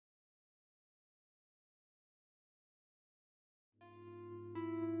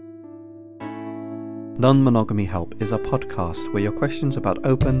Non-Monogamy Help is a podcast where your questions about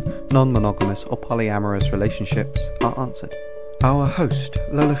open, non-monogamous or polyamorous relationships are answered. Our host,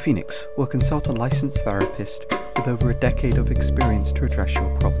 Lola Phoenix, will consult a licensed therapist with over a decade of experience to address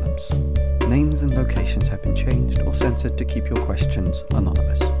your problems. Names and locations have been changed or censored to keep your questions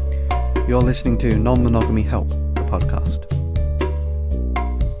anonymous. You're listening to Non-Monogamy Help, the podcast.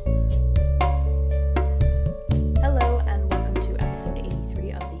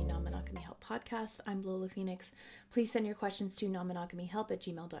 Podcast. I'm Lola Phoenix. Please send your questions to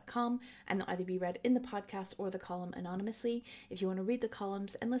nonmonogamyhelp@gmail.com and they'll either be read in the podcast or the column anonymously. If you want to read the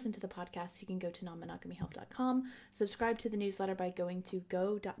columns and listen to the podcast, you can go to nonmonogamyhelp.com, subscribe to the newsletter by going to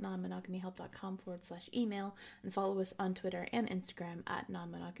go.nonmonogamyhelp.com/email, and follow us on Twitter and Instagram at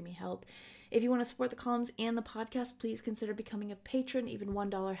nonmonogamyhelp. If you want to support the columns and the podcast, please consider becoming a patron. Even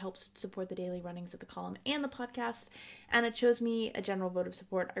 $1 helps support the daily runnings of the column and the podcast, and it shows me a general vote of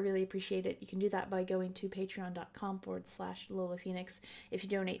support. I really appreciate it. You can do that by going to patreon.com/Lola Phoenix. If you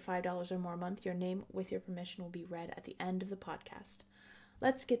donate $5 or more a month, your name, with your permission, will be read at the end of the podcast.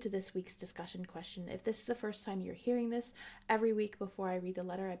 Let's get to this week's discussion question. If this is the first time you're hearing this, every week before I read the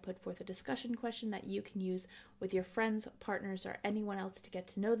letter, I put forth a discussion question that you can use with your friends, partners, or anyone else to get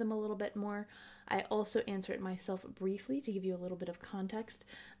to know them a little bit more. I also answer it myself briefly to give you a little bit of context.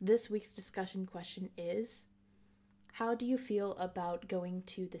 This week's discussion question is: how do you feel about going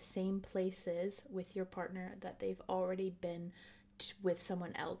to the same places with your partner that they've already been with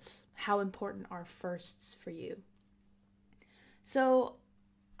someone else? How important are firsts for you? So,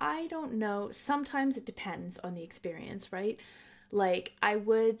 I don't know. Sometimes it depends on the experience, right? Like, I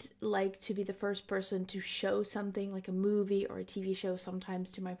would like to be the first person to show something like a movie or a TV show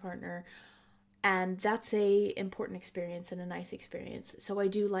sometimes to my partner, and that's a important experience and a nice experience. So I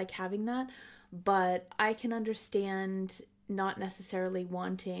do like having that, but I can understand not necessarily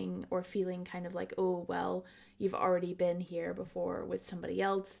wanting or feeling kind of like, oh, well, you've already been here before with somebody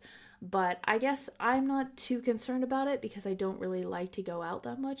else. But I guess I'm not too concerned about it because I don't really like to go out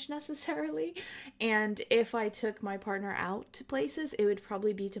that much necessarily. And if I took my partner out to places, it would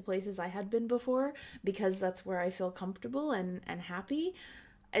probably be to places I had been before because that's where I feel comfortable and happy.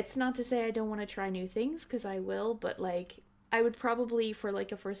 It's not to say I don't want to try new things, because I will, but like, I would probably, for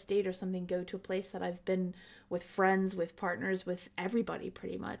like a first date or something, go to a place that I've been with friends, with partners, with everybody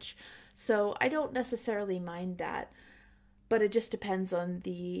pretty much. So I don't necessarily mind that, but it just depends on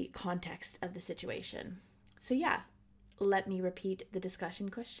the context of the situation. So yeah, let me repeat the discussion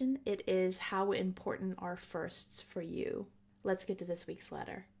question. It is: how important are firsts for you? Let's get to this week's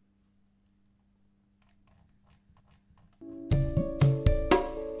letter.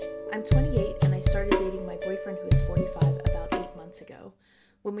 I'm 28 and I started dating my boyfriend, who is 45, about 8 months ago.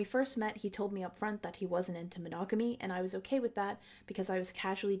 When we first met, he told me up front that he wasn't into monogamy, and I was okay with that because I was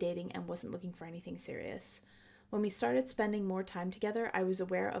casually dating and wasn't looking for anything serious. When we started spending more time together, I was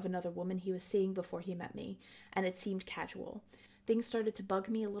aware of another woman he was seeing before he met me, and it seemed casual. Things started to bug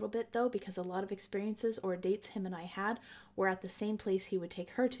me a little bit though, because a lot of experiences or dates him and I had were at the same place he would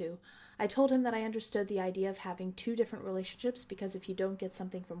take her to. I told him that I understood the idea of having two different relationships, because if you don't get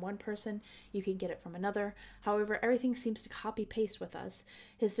something from one person, you can get it from another. However, everything seems to copy-paste with us.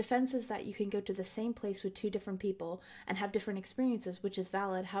 His defense is that you can go to the same place with two different people and have different experiences, which is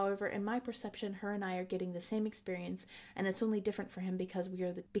valid. However, in my perception, her and I are getting the same experience, and it's only different for him because we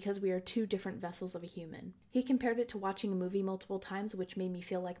are two different vessels of a human. He compared it to watching a movie multiple times, which made me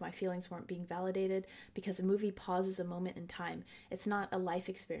feel like my feelings weren't being validated, because a movie pauses a moment in time. It's not a life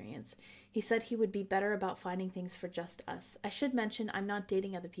experience. He said he would be better about finding things for just us. I should mention I'm not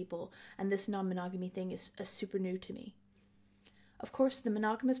dating other people, and this non-monogamy thing is super new to me. Of course, the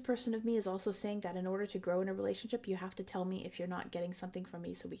monogamous person of me is also saying that in order to grow in a relationship, you have to tell me if you're not getting something from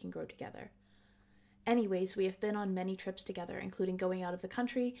me so we can grow together. Anyways, we have been on many trips together, including going out of the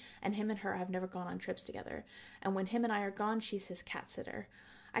country, and him and her have never gone on trips together. And when him and I are gone, she's his cat sitter.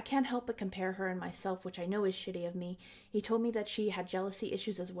 I can't help but compare her and myself, which I know is shitty of me. He told me that she had jealousy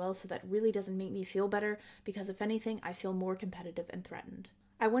issues as well, so that really doesn't make me feel better, because if anything, I feel more competitive and threatened.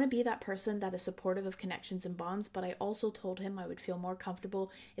 I want to be that person that is supportive of connections and bonds, but I also told him I would feel more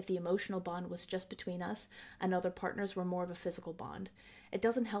comfortable if the emotional bond was just between us and other partners were more of a physical bond. It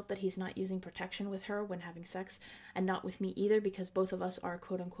doesn't help that he's not using protection with her when having sex, and not with me either, because both of us are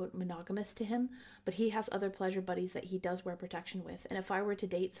quote-unquote monogamous to him, but he has other pleasure buddies that he does wear protection with, and if I were to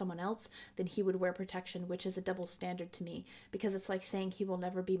date someone else, then he would wear protection, which is a double standard to me, because it's like saying he will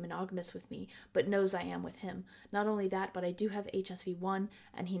never be monogamous with me, but knows I am with him. Not only that, but I do have HSV1,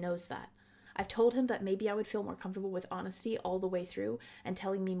 and he knows that. I've told him that maybe I would feel more comfortable with honesty all the way through and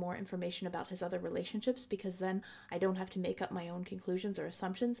telling me more information about his other relationships, because then I don't have to make up my own conclusions or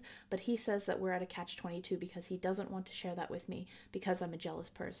assumptions, but he says that we're at a catch-22 because he doesn't want to share that with me because I'm a jealous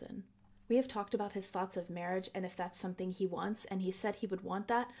person. We have talked about his thoughts of marriage and if that's something he wants, and he said he would want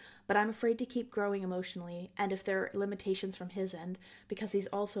that, but I'm afraid to keep growing emotionally, and if there are limitations from his end, because he's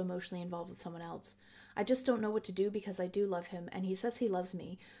also emotionally involved with someone else. I just don't know what to do because I do love him, and he says he loves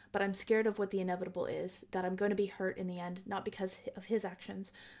me, but I'm scared of what the inevitable is, that I'm going to be hurt in the end, not because of his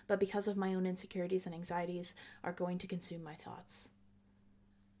actions, but because of my own insecurities and anxieties are going to consume my thoughts.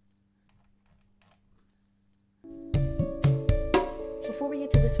 Before we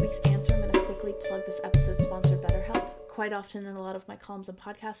get to this week's answer, I'm going to quickly plug this episode's sponsor, BetterHelp. Quite often in a lot of my columns and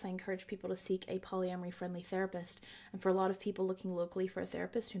podcasts, I encourage people to seek a polyamory-friendly therapist. And for a lot of people looking locally for a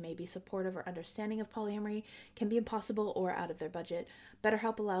therapist who may be supportive or understanding of polyamory can be impossible or out of their budget.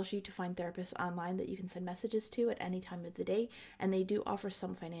 BetterHelp allows you to find therapists online that you can send messages to at any time of the day, and they do offer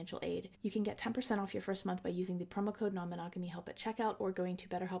some financial aid. You can get 10% off your first month by using the promo code Non-Monogamy Help at checkout or going to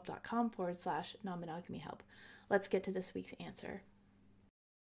betterhelp.com/non-monogamy help. Let's get to this week's answer.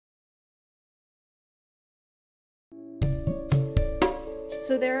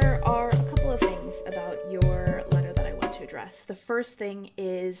 So there are a couple of things about your letter that I want to address. The first thing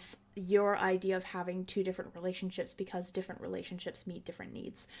is your idea of having two different relationships because different relationships meet different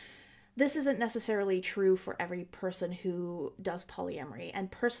needs. This isn't necessarily true for every person who does polyamory.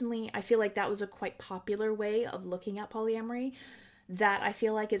 And personally, I feel like that was a quite popular way of looking at polyamory that I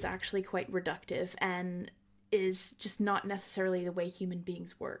feel like is actually quite reductive and is just not necessarily the way human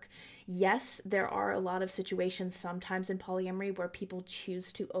beings work. Yes, there are a lot of situations sometimes in polyamory where people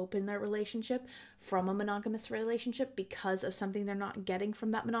choose to open their relationship from a monogamous relationship because of something they're not getting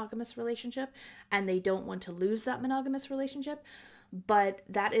from that monogamous relationship, and they don't want to lose that monogamous relationship. But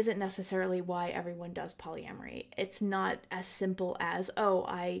that isn't necessarily why everyone does polyamory. It's not as simple as, oh,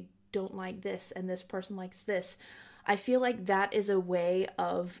 I don't like this and this person likes this. I feel like that is a way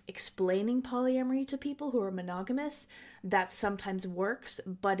of explaining polyamory to people who are monogamous that sometimes works,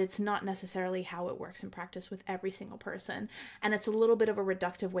 but it's not necessarily how it works in practice with every single person. And it's a little bit of a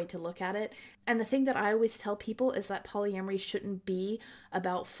reductive way to look at it. And the thing that I always tell people is that polyamory shouldn't be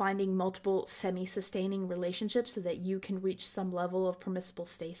about finding multiple semi-sustaining relationships so that you can reach some level of permissible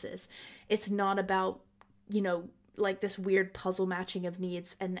stasis. It's not about, like this weird puzzle matching of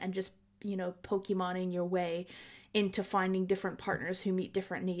needs and just, Pokemoning your way into finding different partners who meet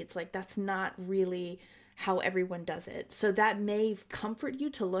different needs. Like, that's not really how everyone does it. So that may comfort you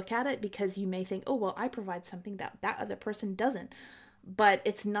to look at it because you may think, oh, well, I provide something that other person doesn't. But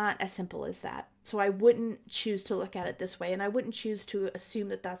it's not as simple as that. So I wouldn't choose to look at it this way, and I wouldn't choose to assume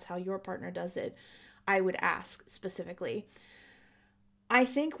that that's how your partner does it. I would ask specifically. I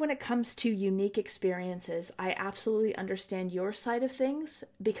think when it comes to unique experiences, I absolutely understand your side of things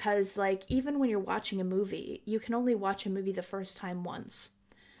because, like, even when you're watching a movie, you can only watch a movie the first time once.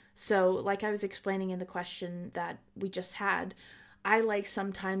 So, like I was explaining in the question that we just had, I like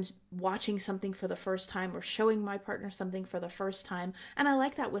sometimes watching something for the first time or showing my partner something for the first time, and I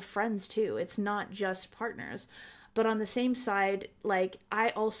like that with friends too. It's not just partners. But on the same side, like, I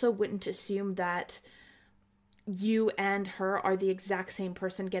also wouldn't assume that you and her are the exact same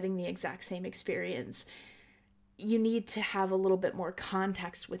person getting the exact same experience. You need to have a little bit more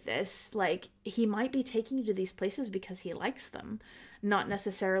context with this. Like, he might be taking you to these places because he likes them, not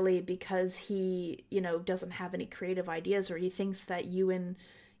necessarily because he, doesn't have any creative ideas or he thinks that you and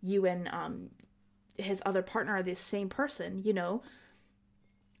his other partner are the same person,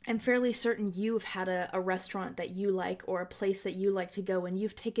 I'm fairly certain you've had a restaurant that you like or a place that you like to go and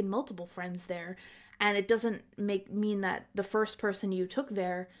you've taken multiple friends there. And it doesn't mean that the first person you took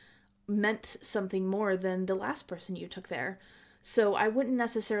there meant something more than the last person you took there. So I wouldn't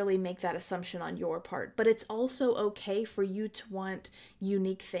necessarily make that assumption on your part. But it's also okay for you to want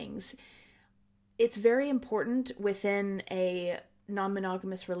unique things. It's very important within a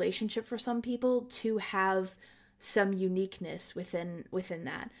non-monogamous relationship for some people to have some uniqueness within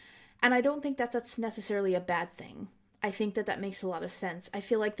that. And I don't think that that's necessarily a bad thing. I think that makes a lot of sense. I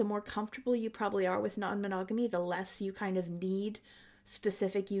feel like the more comfortable you probably are with non-monogamy, the less you kind of need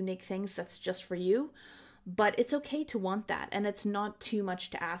specific, unique things that's just for you. But it's okay to want that, and it's not too much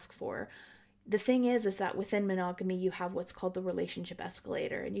to ask for. The thing is that within monogamy, you have what's called the relationship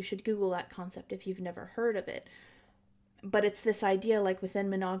escalator, and you should Google that concept if you've never heard of it. But it's this idea, like within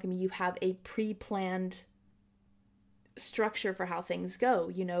monogamy, you have a pre-planned structure for how things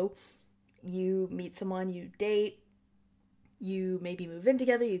go. You meet someone, you date, you maybe move in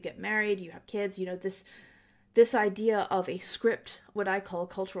together, you get married, you have kids, this idea of a script, what I call a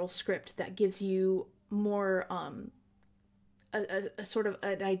cultural script, that gives you more a sort of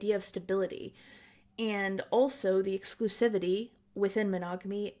an idea of stability. And also the exclusivity within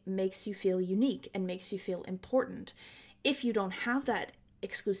monogamy makes you feel unique and makes you feel important. If you don't have that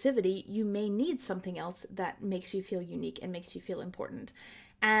exclusivity, you may need something else that makes you feel unique and makes you feel important.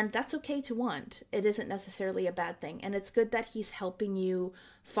 And that's okay to want. It isn't necessarily a bad thing. And it's good that he's helping you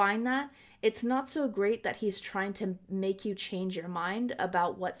find that. It's not so great that he's trying to make you change your mind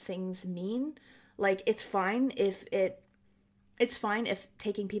about what things mean. Like, it's fine if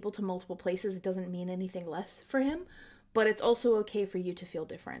taking people to multiple places doesn't mean anything less for him, but it's also okay for you to feel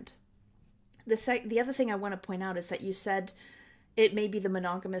different. The other thing I want to point out is that you said it may be the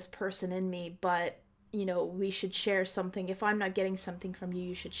monogamous person in me, but we should share something. If I'm not getting something from you,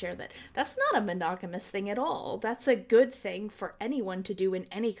 you should share that. That's not a monogamous thing at all. That's a good thing for anyone to do in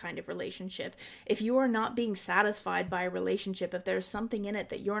any kind of relationship. If you are not being satisfied by a relationship, if there's something in it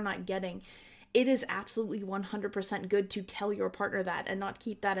that you're not getting, it is absolutely 100% good to tell your partner that and not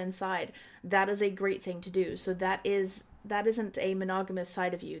keep that inside. That is a great thing to do. So that isn't a monogamous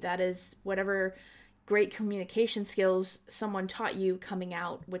side of you. That is whatever great communication skills someone taught you coming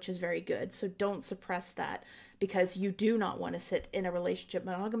out, which is very good. So don't suppress that, because you do not want to sit in a relationship,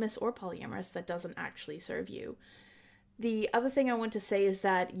 monogamous or polyamorous, that doesn't actually serve you. The other thing I want to say is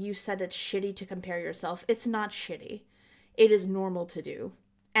that you said it's shitty to compare yourself. It's not shitty. It is normal to do.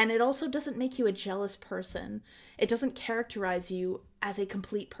 And it also doesn't make you a jealous person. It doesn't characterize you as a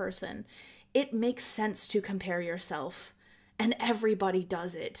complete person. It makes sense to compare yourself, and everybody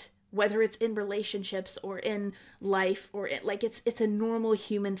does it. Whether it's in relationships or in life, or it's a normal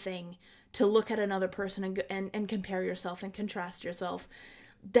human thing to look at another person and compare yourself and contrast yourself.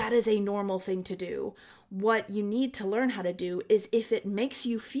 That is a normal thing to do. What you need to learn how to do is, if it makes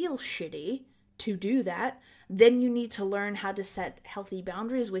you feel shitty to do that, then you need to learn how to set healthy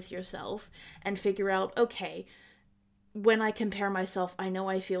boundaries with yourself and figure out, okay, when I compare myself, I know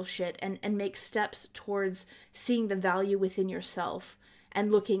I feel shit, and make steps towards seeing the value within yourself and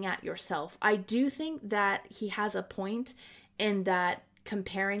looking at yourself. I do think that he has a point in that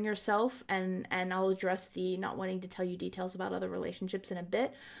comparing yourself, and I'll address the not wanting to tell you details about other relationships in a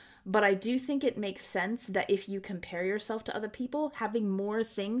bit, but I do think it makes sense that if you compare yourself to other people, having more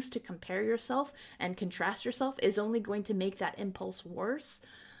things to compare yourself and contrast yourself is only going to make that impulse worse.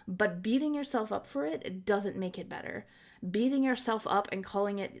 But beating yourself up for it doesn't make it better. Beating yourself up and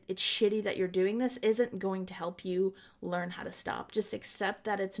calling it's shitty that you're doing this isn't going to help you learn how to stop. Just accept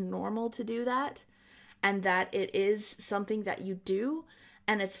that it's normal to do that, and that it is something that you do,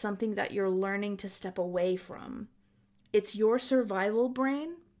 and it's something that you're learning to step away from. It's your survival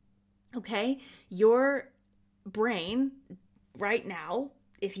brain, okay? Your brain right now,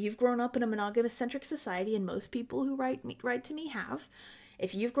 if you've grown up in a monogamous-centric society, and most people who write to me have,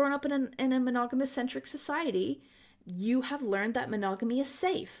 if you've grown up in a monogamous-centric society, you have learned that monogamy is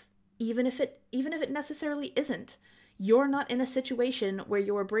safe, even if it necessarily isn't. You're not in a situation where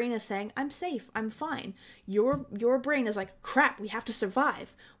your brain is saying, I'm safe, I'm fine. Your brain is like, crap, we have to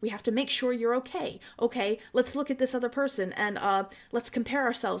survive. We have to make sure you're okay. Okay, let's look at this other person and let's compare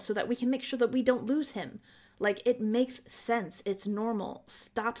ourselves so that we can make sure that we don't lose him. Like, it makes sense. It's normal.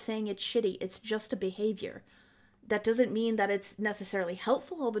 Stop saying it's shitty. It's just a behavior. That doesn't mean that it's necessarily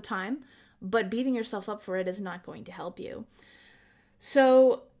helpful all the time, but beating yourself up for it is not going to help you.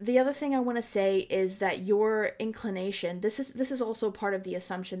 So the other thing I want to say is that your inclination, this is also part of the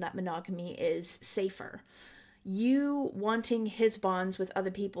assumption that monogamy is safer. You wanting his bonds with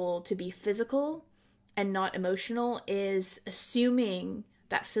other people to be physical and not emotional is assuming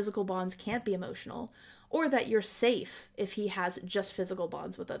that physical bonds can't be emotional, or that you're safe if he has just physical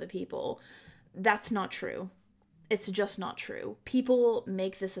bonds with other people. That's not true. It's just not true. People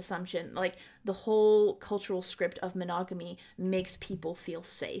make this assumption, like the whole cultural script of monogamy makes people feel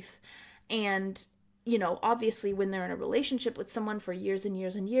safe. And, obviously when they're in a relationship with someone for years and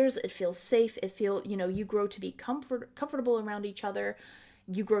years and years, it feels safe. You grow to be comfortable around each other.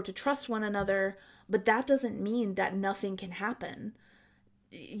 You grow to trust one another, but that doesn't mean that nothing can happen.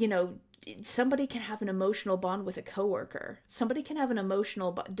 Somebody can have an emotional bond with a coworker. Somebody can have an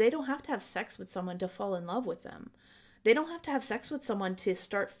emotional bond. They don't have to have sex with someone to fall in love with them. They don't have to have sex with someone to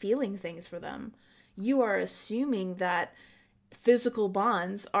start feeling things for them. You are assuming that physical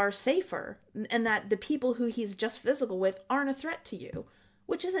bonds are safer, and that the people who he's just physical with aren't a threat to you,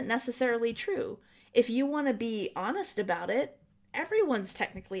 which isn't necessarily true. If you want to be honest about it, everyone's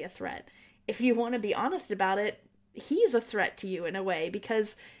technically a threat. If you want to be honest about it, he's a threat to you in a way,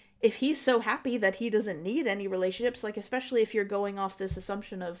 because If he's so happy that he doesn't need any relationships, like especially if you're going off this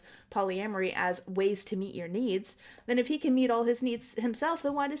assumption of polyamory as ways to meet your needs, then if he can meet all his needs himself,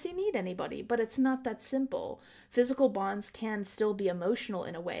 then why does he need anybody? But it's not that simple. Physical bonds can still be emotional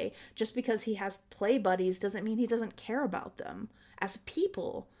in a way. Just because he has play buddies doesn't mean he doesn't care about them as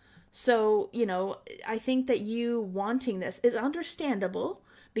people. So, I think that you wanting this is understandable,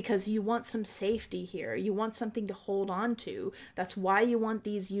 because you want some safety here. You want something to hold on to. That's why you want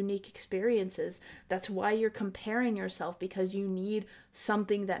these unique experiences. That's why you're comparing yourself, because you need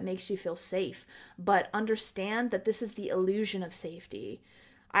something that makes you feel safe. But understand that this is the illusion of safety.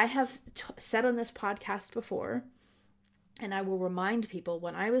 I have said on this podcast before, and I will remind people,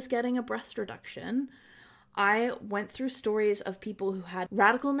 when I was getting a breast reduction, I went through stories of people who had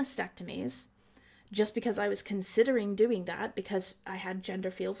radical mastectomies, just because I was considering doing that because I had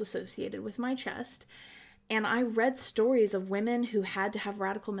gender feels associated with my chest. And I read stories of women who had to have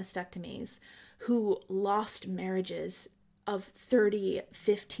radical mastectomies, who lost marriages of 30,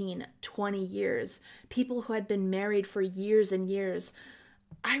 15, 20 years, people who had been married for years and years.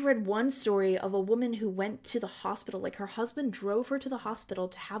 I read one story of a woman who went to the hospital, like her husband drove her to the hospital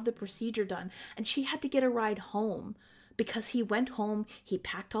to have the procedure done, and she had to get a ride home because he went home, he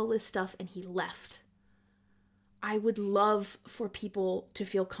packed all his stuff, and he left. I would love for people to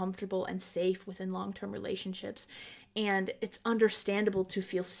feel comfortable and safe within long-term relationships, and it's understandable to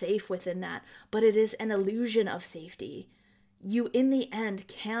feel safe within that, but it is an illusion of safety. You, in the end,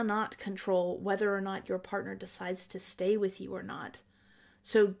 cannot control whether or not your partner decides to stay with you or not.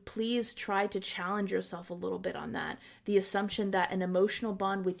 So please try to challenge yourself a little bit on that. The assumption that an emotional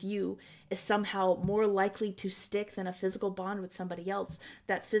bond with you is somehow more likely to stick than a physical bond with somebody else.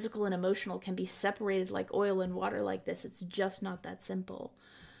 That physical and emotional can be separated like oil and water like this. It's just not that simple.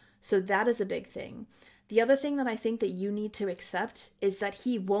 So that is a big thing. The other thing that I think that you need to accept is that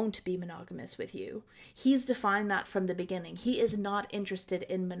he won't be monogamous with you. He's defined that from the beginning. He is not interested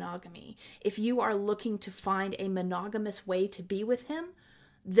in monogamy. If you are looking to find a monogamous way to be with him,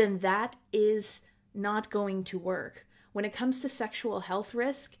 then that is not going to work. When it comes to sexual health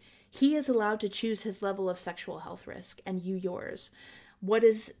risk, he is allowed to choose his level of sexual health risk and you yours. What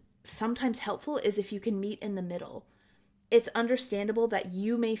is sometimes helpful is if you can meet in the middle. It's understandable that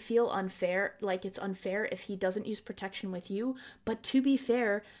you may feel unfair, like it's unfair if he doesn't use protection with you, but to be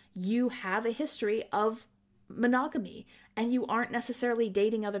fair, you have a history of monogamy and you aren't necessarily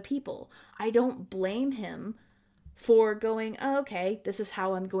dating other people. I don't blame him for going, oh, okay, this is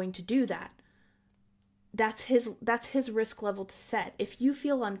how I'm going to do that. That's his risk level to set. If you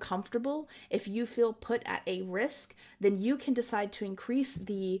feel uncomfortable, if you feel put at a risk, then you can decide to increase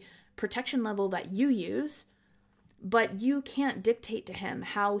the protection level that you use, but you can't dictate to him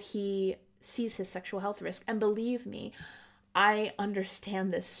how he sees his sexual health risk. And believe me, I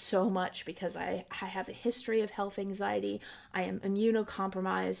understand this so much because I have a history of health anxiety. I am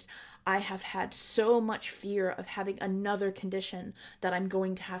immunocompromised. I have had so much fear of having another condition that I'm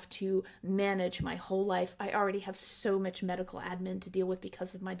going to have to manage my whole life. I already have so much medical admin to deal with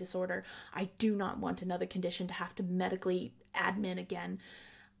because of my disorder. I do not want another condition to have to medically admin again.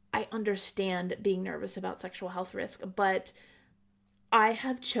 I understand being nervous about sexual health risk, but I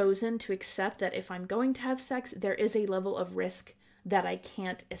have chosen to accept that if I'm going to have sex, there is a level of risk that I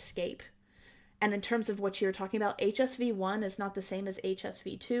can't escape. And in terms of what you're talking about, HSV1 is not the same as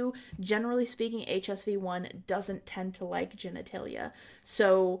HSV2. Generally speaking, HSV1 doesn't tend to like genitalia.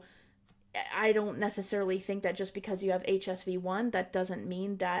 So I don't necessarily think that just because you have HSV1, that doesn't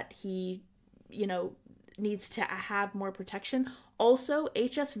mean that he, needs to have more protection. Also,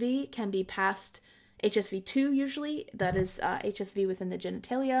 HSV can be passed. HSV2 usually, that is HSV within the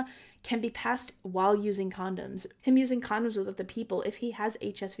genitalia, can be passed while using condoms. Him using condoms with other people, if he has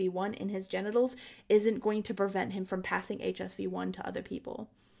HSV1 in his genitals, isn't going to prevent him from passing HSV1 to other people.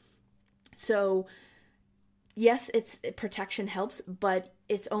 So yes, protection helps, but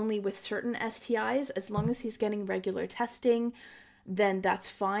it's only with certain STIs. As long as he's getting regular testing, then that's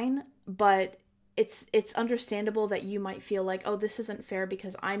fine. But it's understandable that you might feel like, oh, this isn't fair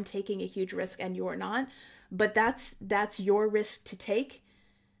because I'm taking a huge risk and you're not. But that's your risk to take.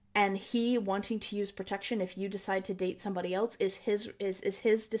 And he wanting to use protection, if you decide to date somebody else, is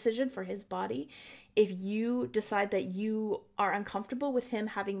his decision for his body. If you decide that you are uncomfortable with him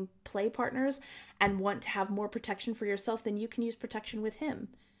having play partners and want to have more protection for yourself, then you can use protection with him.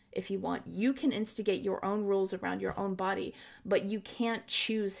 If you want, you can instigate your own rules around your own body, but you can't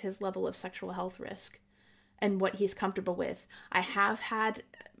choose his level of sexual health risk and what he's comfortable with. I have had,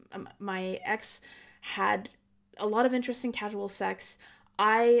 my ex had a lot of interest in casual sex.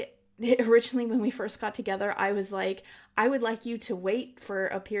 I originally when we first got together, I was like, I would like you to wait for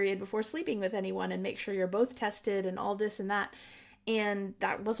a period before sleeping with anyone and make sure you're both tested and all this and that. And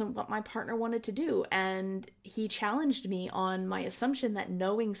that wasn't what my partner wanted to do. And he challenged me on my assumption that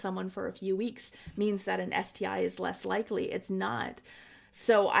knowing someone for a few weeks means that an STI is less likely. It's not.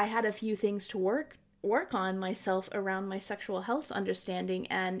 So I had a few things to work on myself around my sexual health understanding.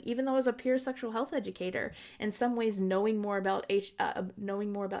 And even though I was a peer sexual health educator, in some ways knowing more about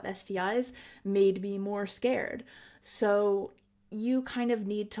STIs made me more scared. So you kind of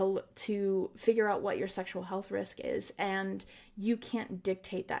need to figure out what your sexual health risk is, and you can't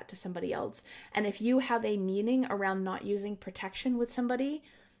dictate that to somebody else. And if you have a meaning around not using protection with somebody,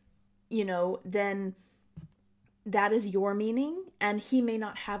 then that is your meaning, and he may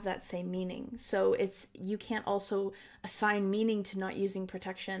not have that same meaning. So you can't also assign meaning to not using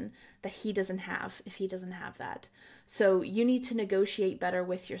protection that he doesn't have if he doesn't have that. So you need to negotiate better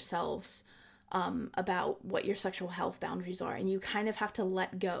with yourselves about what your sexual health boundaries are, and you kind of have to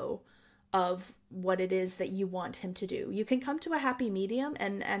let go of what it is that you want him to do. You can come to a happy medium,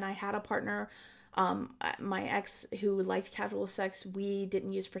 and I had a partner, my ex, who liked casual sex. We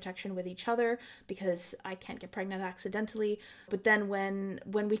didn't use protection with each other because I can't get pregnant accidentally. But then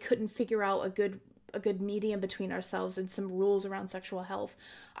when we couldn't figure out a good medium between ourselves and some rules around sexual health,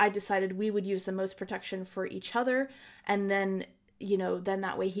 I decided we would use the most protection for each other, and then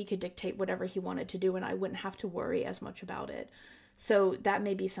that way he could dictate whatever he wanted to do and I wouldn't have to worry as much about it. So that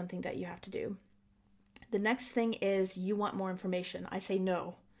may be something that you have to do. The next thing is you want more information. I say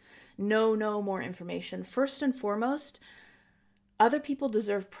no, more information. First and foremost, other people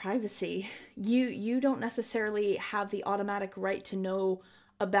deserve privacy. You don't necessarily have the automatic right to know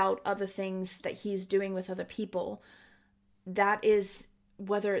about other things that he's doing with other people. That is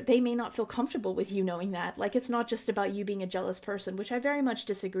whether they may not feel comfortable with you knowing that. Like, it's not just about you being a jealous person, which I very much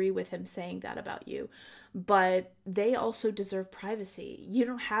disagree with him saying that about you, but they also deserve privacy. You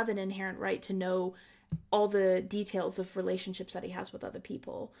don't have an inherent right to know all the details of relationships that he has with other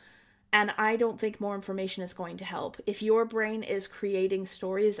people. And I don't think more information is going to help. If your brain is creating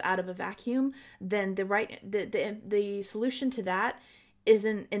stories out of a vacuum, then the solution to that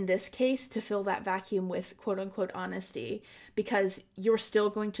isn't, in this case, to fill that vacuum with quote-unquote honesty, because you're still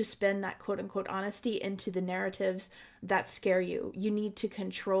going to spin that quote-unquote honesty into the narratives that scare you. You need to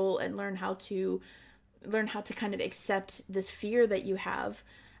control and learn how to kind of accept this fear that you have,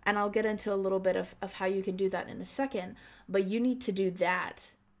 and I'll get into a little bit of how you can do that in a second, but you need to do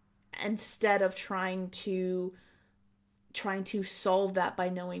that instead of trying to solve that by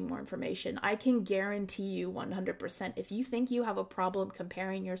knowing more information. I can guarantee you 100%, if you think you have a problem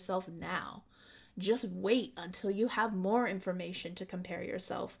comparing yourself now, just wait until you have more information to compare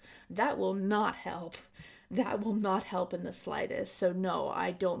yourself. That will not help. That will not help in the slightest. So no,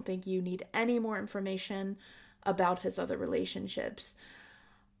 I don't think you need any more information about his other relationships.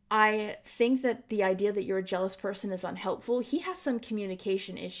 I think that the idea that you're a jealous person is unhelpful. He has some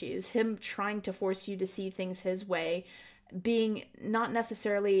communication issues. Him trying to force you to see things his way, being not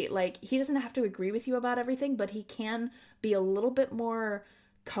necessarily like, he doesn't have to agree with you about everything, but he can be a little bit more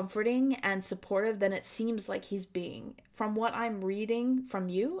comforting and supportive than it seems like he's being. From what I'm reading from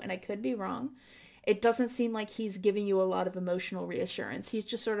you, and I could be wrong, it doesn't seem like he's giving you a lot of emotional reassurance. He's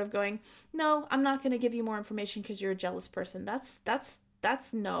just sort of going, no, I'm not going to give you more information because you're a jealous person.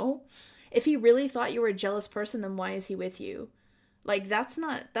 That's no. If he really thought you were a jealous person, then why is he with you? Like, that's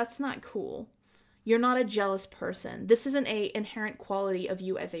not cool. You're not a jealous person. This isn't an inherent quality of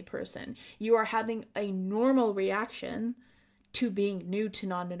you as a person. You are having a normal reaction to being new to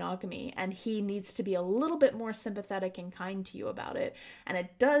non-monogamy, and he needs to be a little bit more sympathetic and kind to you about it. And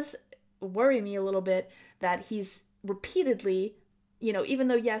it does worry me a little bit that he's repeatedly, even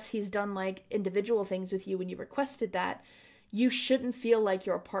though, yes, he's done like individual things with you when you requested that, you shouldn't feel like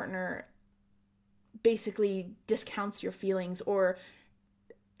your partner basically discounts your feelings or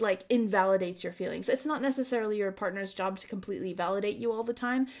like invalidates your feelings. It's not necessarily your partner's job to completely validate you all the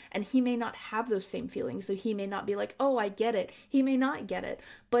time, and he may not have those same feelings, so he may not be like, oh, I get it. He may not get it,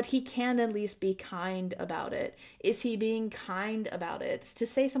 but he can at least be kind about it. Is he being kind about it? To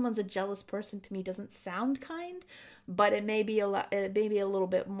say someone's a jealous person to me doesn't sound kind, but it may be a little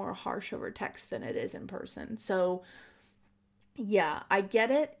bit more harsh over text than it is in person. So yeah, I get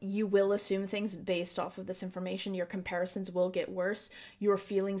it. You will assume things based off of this information. Your comparisons will get worse. Your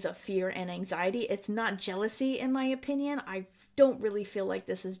feelings of fear and anxiety. It's not jealousy, in my opinion. I don't really feel like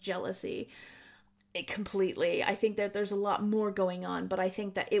this is jealousy completely. I think that there's a lot more going on, but I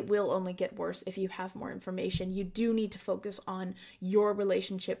think that it will only get worse if you have more information. You do need to focus on your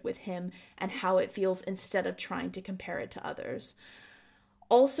relationship with him and how it feels instead of trying to compare it to others.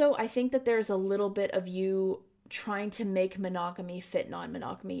 Also, I think that there's a little bit of you trying to make monogamy fit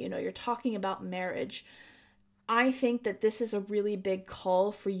non-monogamy. You know, you're talking about marriage. I think that this is a really big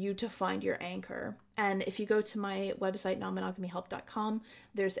call for you to find your anchor. And if you go to my website, nonmonogamyhelp.com,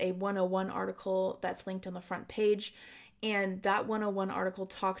 there's a 101 article that's linked on the front page. And that 101 article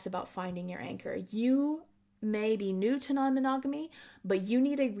talks about finding your anchor. You may be new to non-monogamy, but you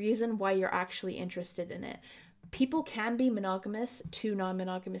need a reason why you're actually interested in it. People can be monogamous to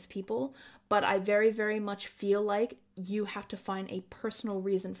non-monogamous people, but I very, very much feel like you have to find a personal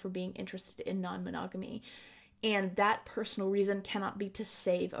reason for being interested in non-monogamy. And that personal reason cannot be to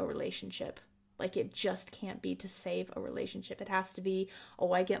save a relationship. Like, it just can't be to save a relationship. It has to be,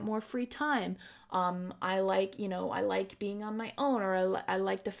 oh, I get more free time. I like being on my own, or I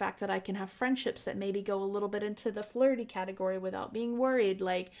like the fact that I can have friendships that maybe go a little bit into the flirty category without being worried.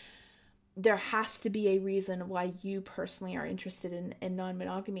 Like, there has to be a reason why you personally are interested in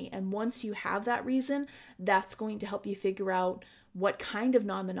non-monogamy. And once you have that reason, that's going to help you figure out what kind of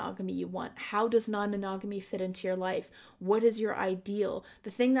non-monogamy you want. How does non-monogamy fit into your life? What is your ideal?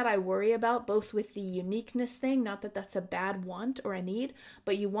 The thing that I worry about, both with the uniqueness thing, not that that's a bad want or a need,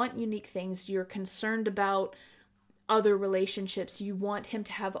 but you want unique things. You're concerned about other relationships. You want him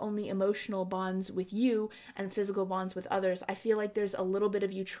to have only emotional bonds with you and physical bonds with others. I feel like there's a little bit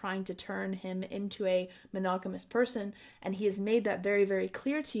of you trying to turn him into a monogamous person, and he has made that very, very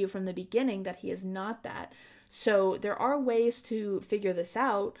clear to you from the beginning that he is not that. So there are ways to figure this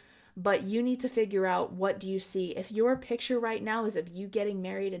out, but you need to figure out, what do you see? If your picture right now is of you getting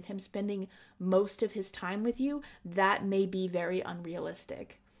married and him spending most of his time with you, that may be very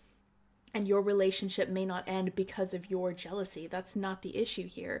unrealistic. And your relationship may not end because of your jealousy. That's not the issue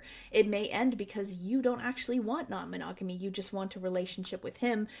here. It may end because you don't actually want non-monogamy. You just want a relationship with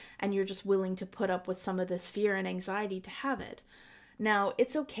him, and you're just willing to put up with some of this fear and anxiety to have it. Now,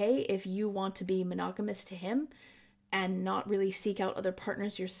 it's okay if you want to be monogamous to him and not really seek out other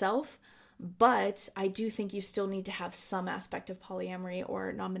partners yourself, but I do think you still need to have some aspect of polyamory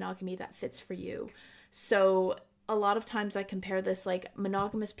or non-monogamy that fits for you. So a lot of times I compare this, like,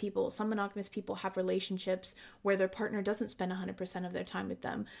 monogamous people, some monogamous people have relationships where their partner doesn't spend 100% of their time with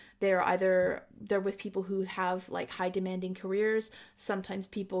them. They're with people who have like high demanding careers, sometimes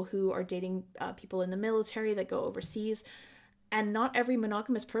people who are dating people in the military that go overseas. And not every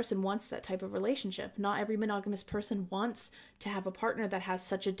monogamous person wants that type of relationship. Not every monogamous person wants to have a partner that has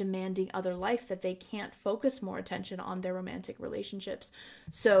such a demanding other life that they can't focus more attention on their romantic relationships.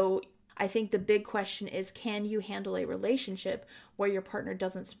 So I think the big question is, can you handle a relationship where your partner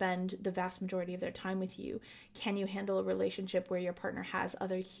doesn't spend the vast majority of their time with you? Can you handle a relationship where your partner has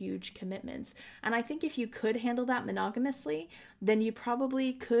other huge commitments? And I think if you could handle that monogamously, then you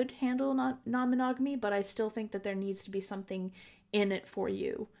probably could handle non-monogamy, but I still think that there needs to be something in it for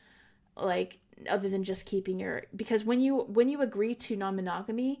you. Like, other than just keeping because when you agree to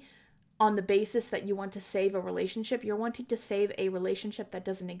non-monogamy on the basis that you want to save a relationship, you're wanting to save a relationship that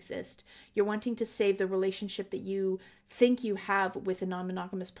doesn't exist. You're wanting to save the relationship that you think you have with a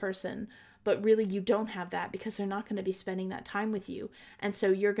non-monogamous person, but really you don't have that because they're not going to be spending that time with you. And so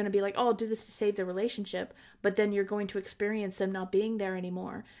you're going to be like, oh, I'll do this to save the relationship, but then you're going to experience them not being there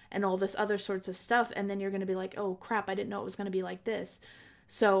anymore and all this other sorts of stuff. And then you're going to be like, oh crap, I didn't know it was going to be like this.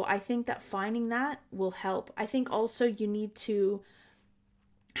 So I think that finding that will help. I think also you need to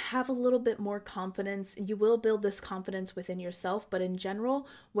have a little bit more confidence. You will build this confidence within yourself, but in general,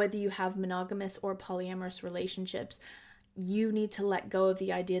 whether you have monogamous or polyamorous relationships, you need to let go of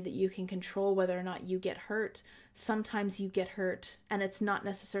the idea that you can control whether or not you get hurt. Sometimes you get hurt, and it's not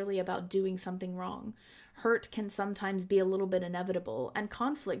necessarily about doing something wrong. Hurt can sometimes be a little bit inevitable, and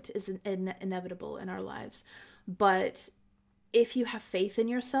conflict is inevitable in our lives. But if you have faith in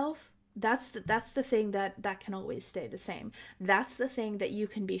yourself, that's the thing that can always stay the same. That's the thing that you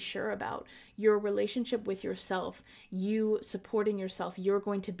can be sure about. Your relationship with yourself, you supporting yourself, you're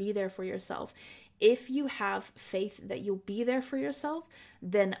going to be there for yourself. If you have faith that you'll be there for yourself,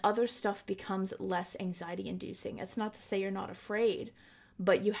 then other stuff becomes less anxiety inducing. It's not to say you're not afraid,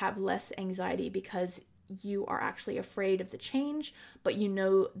 but you have less anxiety because you are actually afraid of the change, but you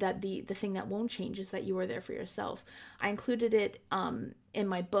know that the thing that won't change is that you are there for yourself. I included it in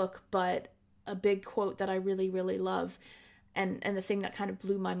my book, but a big quote that I really, really love, and the thing that kind of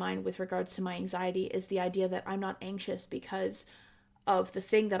blew my mind with regards to my anxiety, is the idea that I'm not anxious because of the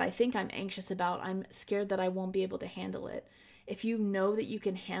thing that I think I'm anxious about. I'm scared that I won't be able to handle it. If you know that you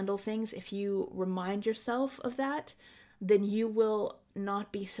can handle things, if you remind yourself of that, then you will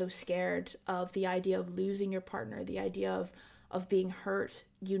not be so scared of the idea of losing your partner, the idea of of being hurt,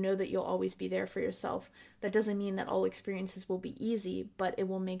 you know that you'll always be there for yourself. That doesn't mean that all experiences will be easy, but it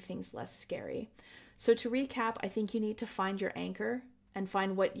will make things less scary. So to recap, I think you need to find your anchor and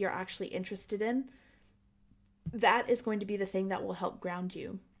find what you're actually interested in. That is going to be the thing that will help ground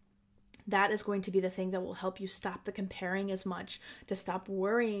you. That is going to be the thing that will help you stop the comparing as much, to stop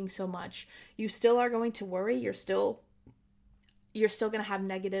worrying so much. You still are going to worry. You're still going to have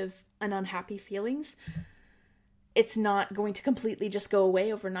negative and unhappy feelings. It's not going to completely just go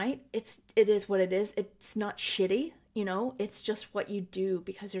away overnight. It is what it is. It's not shitty, it's just what you do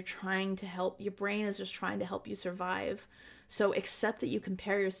because you're trying to help. Your brain is just trying to help you survive. So accept that you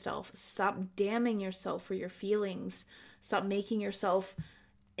compare yourself. Stop damning yourself for your feelings. Stop making yourself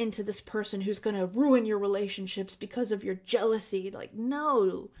into this person who's going to ruin your relationships because of your jealousy. Like,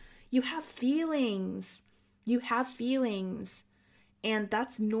 no, you have feelings. You have feelings. And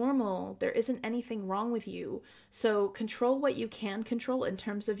that's normal. There isn't anything wrong with you. So control what you can control in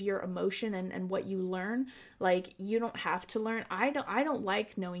terms of your emotion and what you learn. Like, you don't have to learn. I don't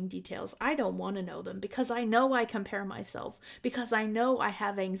like knowing details. I don't want to know them because I know I compare myself, because I know I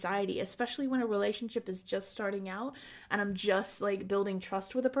have anxiety, especially when a relationship is just starting out and I'm just like building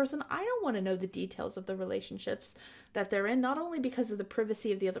trust with a person. I don't want to know the details of the relationships that they're in, not only because of the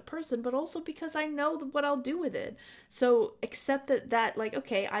privacy of the other person, but also because I know what I'll do with it. So accept that like,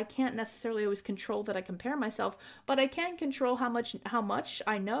 okay, I can't necessarily always control that I compare myself, but I can control how much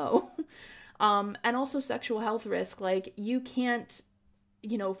I know. And also sexual health risk. Like, you can't,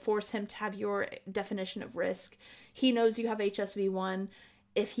 force him to have your definition of risk. He knows you have HSV-1.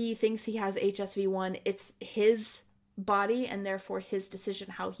 If he thinks he has HSV-1, it's his body and therefore his decision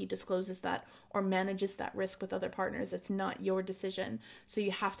how he discloses that or manages that risk with other partners. It's not your decision. So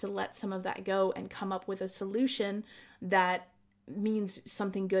you have to let some of that go and come up with a solution that means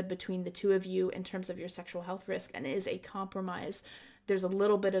something good between the two of you in terms of your sexual health risk and is a compromise. There's a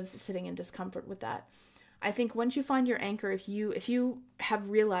little bit of sitting in discomfort with that. I think once you find your anchor, if you have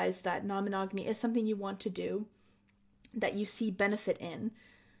realized that non-monogamy is something you want to do, that you see benefit in,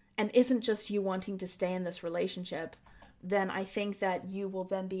 and isn't just you wanting to stay in this relationship, then I think that you will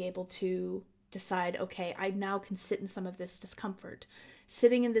then be able to decide, okay, I now can sit in some of this discomfort.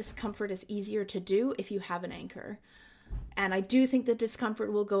 Sitting in discomfort is easier to do if you have an anchor. And I do think the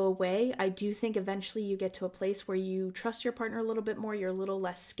discomfort will go away. I do think eventually you get to a place where you trust your partner a little bit more. You're a little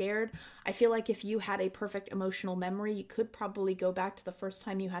less scared. I feel like if you had a perfect emotional memory, you could probably go back to the first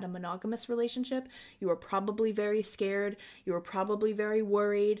time you had a monogamous relationship. You were probably very scared. You were probably very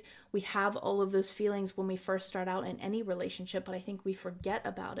worried. We have all of those feelings when we first start out in any relationship, but I think we forget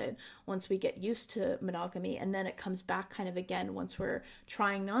about it once we get used to monogamy. And then it comes back kind of again once we're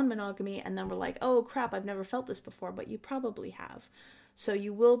trying non-monogamy. And then we're like, oh crap, I've never felt this before, but you probably have. So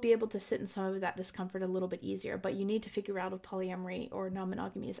you will be able to sit in some of that discomfort a little bit easier, but you need to figure out if polyamory or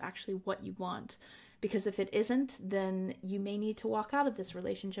non-monogamy is actually what you want. Because if it isn't, then you may need to walk out of this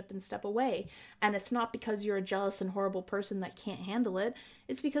relationship and step away. And it's not because you're a jealous and horrible person that can't handle it.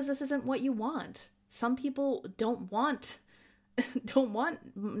 It's because this isn't what you want. Some people don't want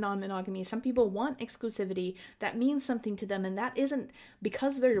non-monogamy. Some people want exclusivity. That means something to them, and that isn't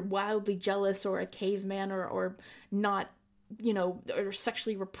because they're wildly jealous or a caveman or not, or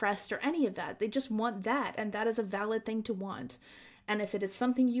sexually repressed or any of that. They just want that, and that is a valid thing to want. And if it is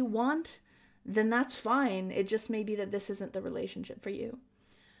something you want, then that's fine. It just may be that this isn't the relationship for you.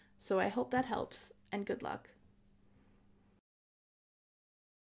 So I hope that helps, and good luck.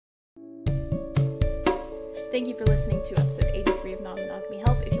 Thank you for listening to episode 83 of Non-Monogamy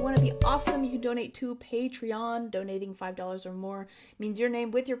Help. If you want to be awesome, you can donate to Patreon. Donating $5 or more means your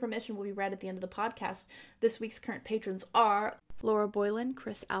name, with your permission, will be read at the end of the podcast. This week's current patrons are Laura Boylan,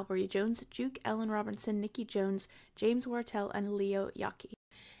 Chris Albery-Jones, Juke, Ellen Robinson, Nikki Jones, James Wartell, and Leo Yaki.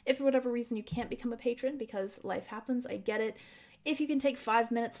 If for whatever reason you can't become a patron because life happens, I get it. If you can take 5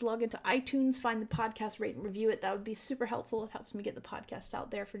 minutes to log into iTunes, find the podcast, rate and review it, that would be super helpful. It helps me get the podcast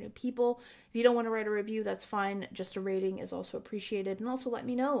out there for new people. If you don't want to write a review, that's fine. Just a rating is also appreciated. And also let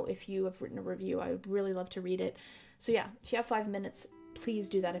me know if you have written a review. I would really love to read it. So yeah, if you have 5 minutes, please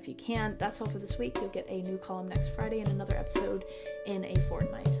do that if you can. That's all for this week. You'll get a new column next Friday and another episode in a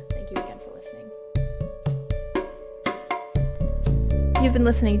fortnight. Thank you again for listening. You've been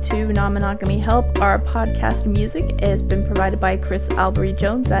listening to Non-Monogamy Help. Our podcast music has been provided by Chris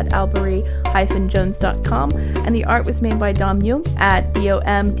Albery-Jones at albery-jones.com, and the art was made by Dom Duong at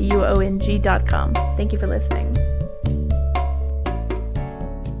domduong.com. Thank you for listening.